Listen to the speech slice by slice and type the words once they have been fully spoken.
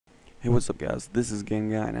Hey, what's up, guys? This is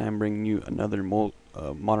GameGuyy, and I'm bringing you another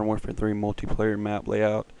Modern Warfare 3 multiplayer map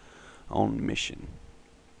layout on Mission.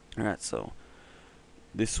 Alright, so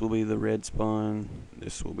this will be the red spawn,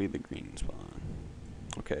 this will be the green spawn.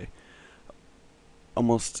 Okay,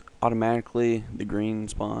 almost automatically the green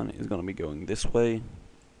spawn is going to be going this way,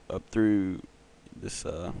 up through this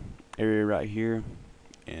area right here,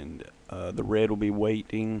 and the red will be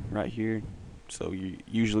waiting right here. So you're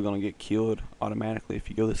usually going to get killed automatically if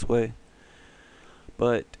you go this way.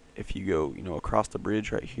 But if you go, across the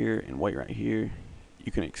bridge right here and wait right here,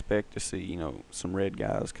 you can expect to see, some red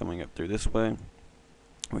guys coming up through this way.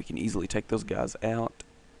 We can easily take those guys out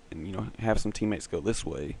and, have some teammates go this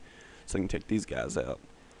way so we can take these guys out.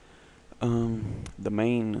 The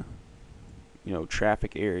main,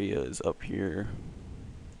 traffic area is up here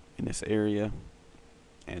in this area,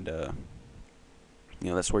 and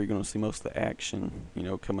that's where you're going to see most of the action,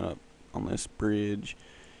 coming up on this bridge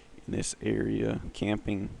in this area,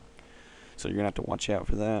 camping. So you're gonna have to watch out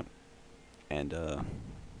for that. And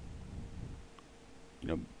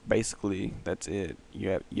basically that's it. You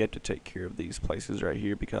have to take care of these places right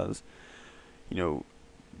here because the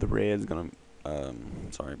red's gonna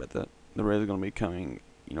sorry about that. The red's gonna be coming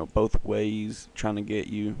both ways trying to get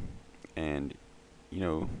you, and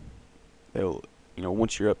they'll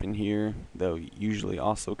once you're up in here, they'll usually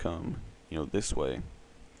also come this way.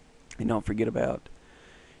 And don't forget about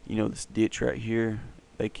this ditch right here.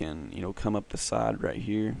 They can come up the side right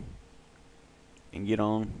here and get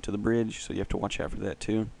on to the bridge, so you have to watch out for that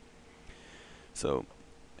too. So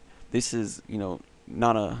this is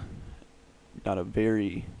not a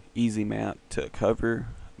very easy map to cover,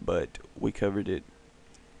 but we covered it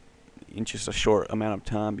in just a short amount of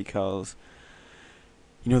time because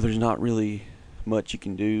there's not really much you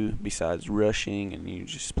can do besides rushing and you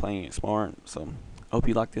just playing it smart. So I hope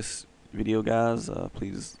you like this video, guys.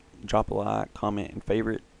 Please drop a like, comment, and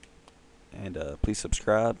favorite, and please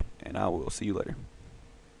subscribe, and I will see you later.